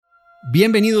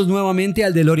Bienvenidos nuevamente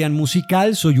al DeLorean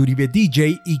Musical, soy Uribe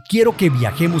DJ y quiero que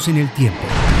viajemos en el tiempo.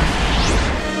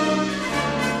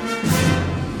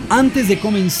 Antes de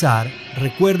comenzar,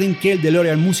 recuerden que el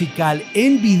DeLorean Musical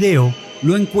en video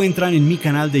lo encuentran en mi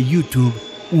canal de YouTube,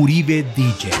 Uribe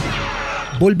DJ.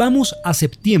 Volvamos a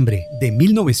septiembre de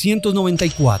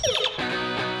 1994.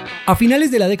 A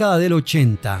finales de la década del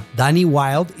 80, Danny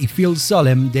Wilde y Phil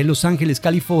Sollem de Los Ángeles,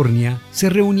 California, se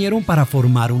reunieron para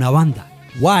formar una banda.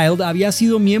 Wilde había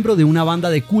sido miembro de una banda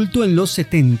de culto en los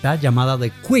 70 llamada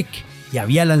The Quick y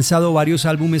había lanzado varios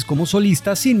álbumes como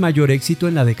solista sin mayor éxito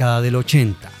en la década del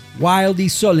 80. Wilde y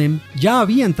Sollem ya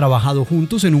habían trabajado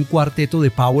juntos en un cuarteto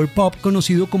de power pop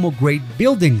conocido como Great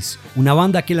Buildings, una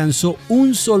banda que lanzó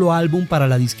un solo álbum para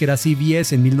la disquera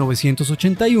CBS en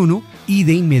 1981 y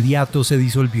de inmediato se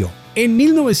disolvió. En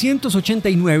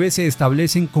 1989 se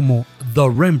establecen como The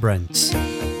Rembrandts,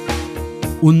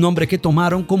 un nombre que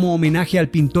tomaron como homenaje al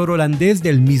pintor holandés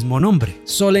del mismo nombre.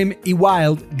 Sollem y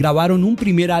Wilde grabaron un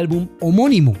primer álbum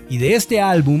homónimo y de este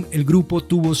álbum el grupo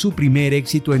tuvo su primer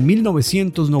éxito en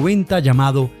 1990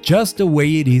 llamado Just the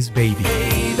Way It Is, Baby.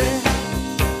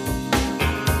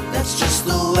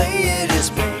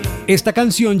 Esta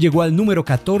canción llegó al número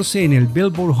 14 en el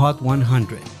Billboard Hot 100.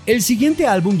 El siguiente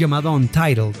álbum, llamado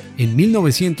Untitled, en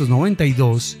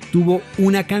 1992, tuvo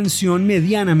una canción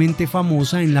medianamente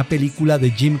famosa en la película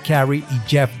de Jim Carrey y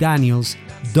Jeff Daniels,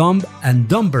 Dumb and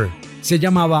Dumber. Se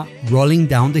llamaba Rolling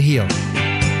Down the Hill.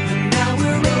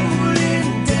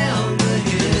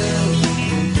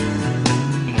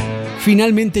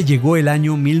 Finalmente llegó el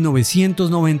año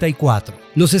 1994.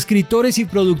 Los escritores y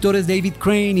productores David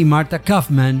Crane y Marta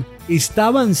Kauffman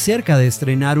estaban cerca de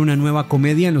estrenar una nueva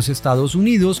comedia en los Estados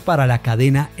Unidos para la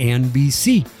cadena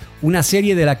NBC, una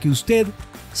serie de la que usted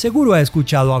seguro ha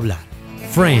escuchado hablar,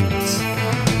 Friends.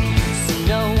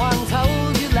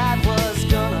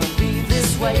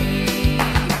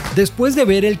 Después de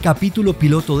ver el capítulo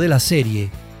piloto de la serie,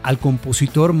 al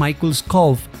compositor Michael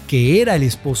Sculf, que era el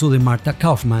esposo de Marta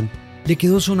Kauffman, le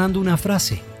quedó sonando una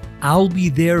frase, I'll be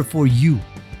there for you.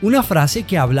 Una frase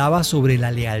que hablaba sobre la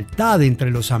lealtad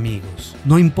entre los amigos.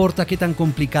 No importa qué tan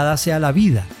complicada sea la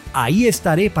vida, ahí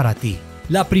estaré para ti.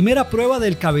 La primera prueba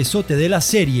del cabezote de la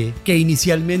serie, que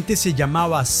inicialmente se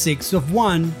llamaba Six of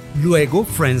One, luego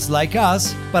Friends Like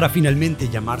Us, para finalmente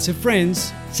llamarse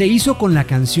Friends, se hizo con la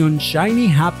canción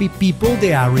Shiny Happy People de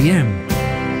R.E.M.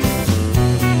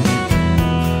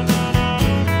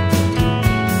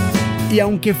 Y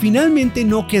aunque finalmente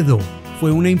no quedó,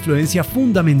 fue una influencia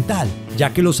fundamental,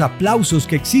 ya que los aplausos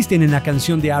que existen en la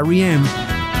canción de R.E.M.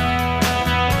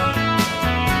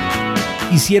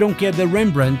 hicieron que The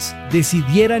Rembrandts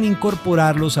decidieran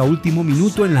incorporarlos a último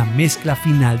minuto en la mezcla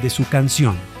final de su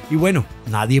canción. Y bueno,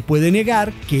 nadie puede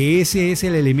negar que ese es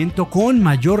el elemento con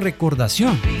mayor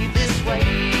recordación.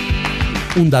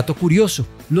 Un dato curioso,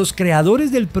 los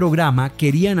creadores del programa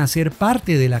querían hacer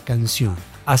parte de la canción.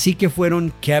 Así que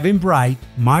fueron Kevin Bright,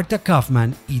 Marta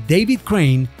Kauffman y David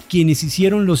Crane quienes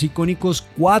hicieron los icónicos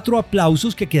 4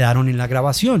 aplausos que quedaron en la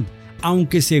grabación,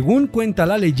 aunque según cuenta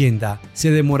la leyenda, se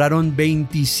demoraron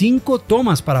 25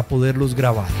 tomas para poderlos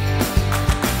grabar.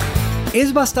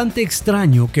 Es bastante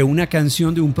extraño que una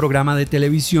canción de un programa de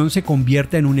televisión se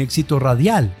convierta en un éxito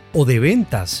radial, o de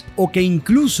ventas, o que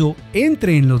incluso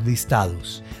entre en los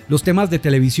listados. Los temas de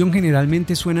televisión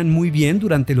generalmente suenan muy bien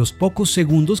durante los pocos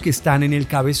segundos que están en el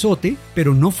cabezote,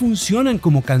 pero no funcionan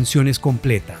como canciones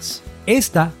completas.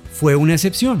 Esta fue una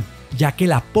excepción, ya que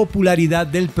la popularidad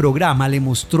del programa le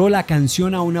mostró la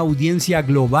canción a una audiencia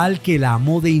global que la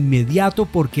amó de inmediato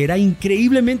porque era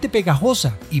increíblemente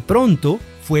pegajosa, y pronto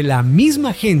fue la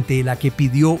misma gente la que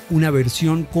pidió una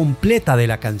versión completa de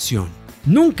la canción.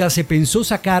 Nunca se pensó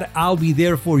sacar I'll Be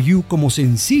There For You como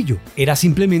sencillo, era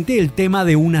simplemente el tema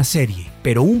de una serie,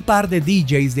 pero un par de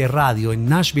DJs de radio en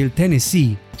Nashville,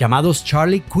 Tennessee, llamados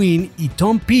Charlie Quinn y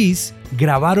Tom Peace,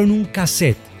 grabaron un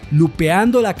cassette,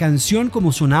 lupeando la canción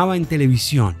como sonaba en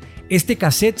televisión. Este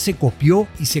cassette se copió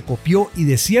y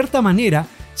de cierta manera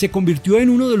se convirtió en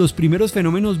uno de los primeros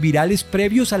fenómenos virales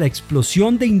previos a la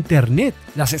explosión de Internet.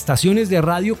 Las estaciones de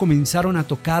radio comenzaron a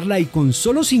tocarla y con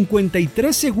solo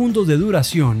 53 segundos de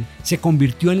duración se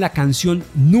convirtió en la canción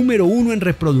número 1 en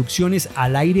reproducciones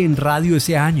al aire en radio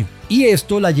ese año. Y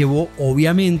esto la llevó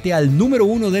obviamente al número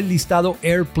 1 del listado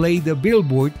Airplay de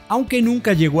Billboard, aunque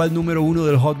nunca llegó al número 1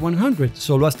 del Hot 100,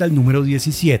 solo hasta el número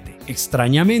 17.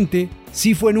 Extrañamente,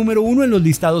 sí fue número 1 en los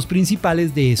listados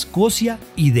principales de Escocia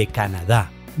y de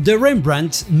Canadá. The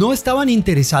Rembrandts no estaban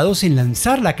interesados en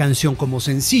lanzar la canción como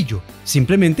sencillo,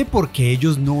 simplemente porque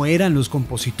ellos no eran los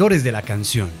compositores de la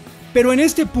canción. Pero en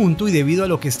este punto, y debido a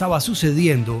lo que estaba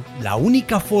sucediendo, la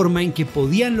única forma en que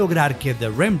podían lograr que The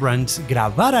Rembrandts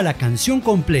grabara la canción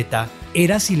completa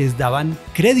era si les daban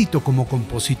crédito como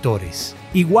compositores.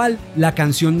 Igual, la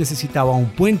canción necesitaba un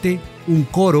puente, un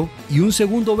coro y un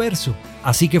segundo verso,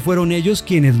 así que fueron ellos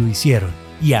quienes lo hicieron.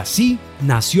 Y así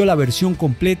nació la versión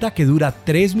completa que dura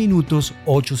 3 minutos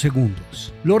 8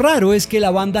 segundos. Lo raro es que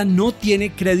la banda no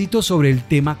tiene crédito sobre el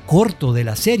tema corto de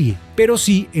la serie, pero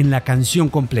sí en la canción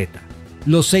completa.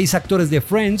 Los 6 actores de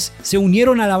Friends se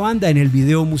unieron a la banda en el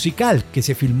video musical, que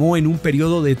se filmó en un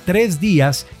periodo de 3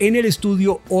 días en el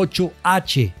estudio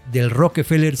 8H del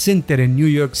Rockefeller Center en New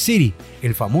York City,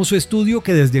 el famoso estudio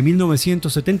que desde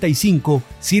 1975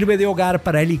 sirve de hogar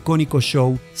para el icónico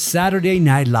show Saturday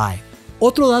Night Live.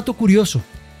 Otro dato curioso,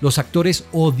 los actores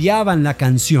odiaban la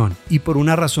canción y por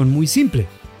una razón muy simple.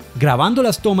 Grabando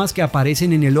las tomas que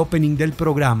aparecen en el opening del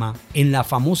programa, en la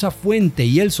famosa fuente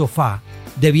y el sofá,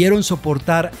 debieron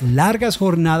soportar largas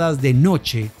jornadas de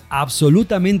noche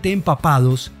absolutamente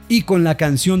empapados y con la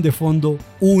canción de fondo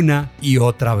una y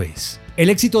otra vez. El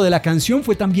éxito de la canción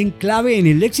fue también clave en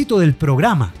el éxito del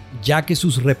programa, ya que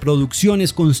sus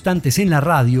reproducciones constantes en la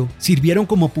radio sirvieron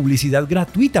como publicidad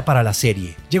gratuita para la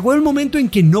serie. Llegó el momento en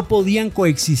que no podían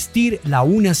coexistir la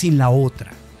una sin la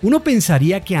otra. Uno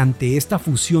pensaría que ante esta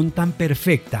fusión tan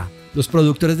perfecta, los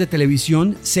productores de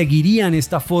televisión seguirían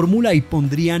esta fórmula y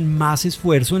pondrían más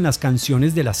esfuerzo en las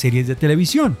canciones de las series de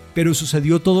televisión, pero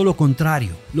sucedió todo lo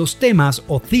contrario. Los temas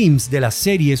o themes de las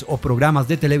series o programas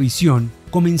de televisión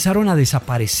comenzaron a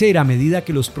desaparecer a medida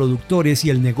que los productores y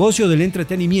el negocio del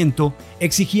entretenimiento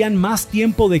exigían más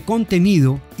tiempo de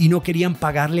contenido y no querían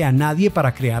pagarle a nadie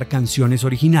para crear canciones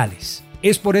originales.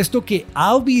 Es por esto que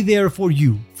I'll Be There For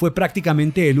You fue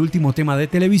prácticamente el último tema de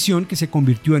televisión que se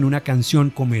convirtió en una canción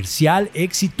comercial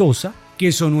exitosa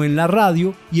que sonó en la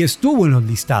radio y estuvo en los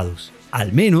listados,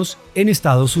 al menos en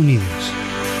Estados Unidos.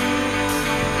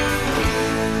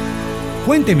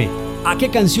 Cuénteme, ¿a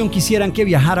qué canción quisieran que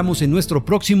viajáramos en nuestro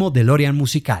próximo DeLorean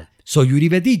musical? Soy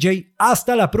Uribe DJ,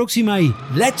 hasta la próxima y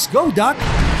 ¡Let's go, Doc!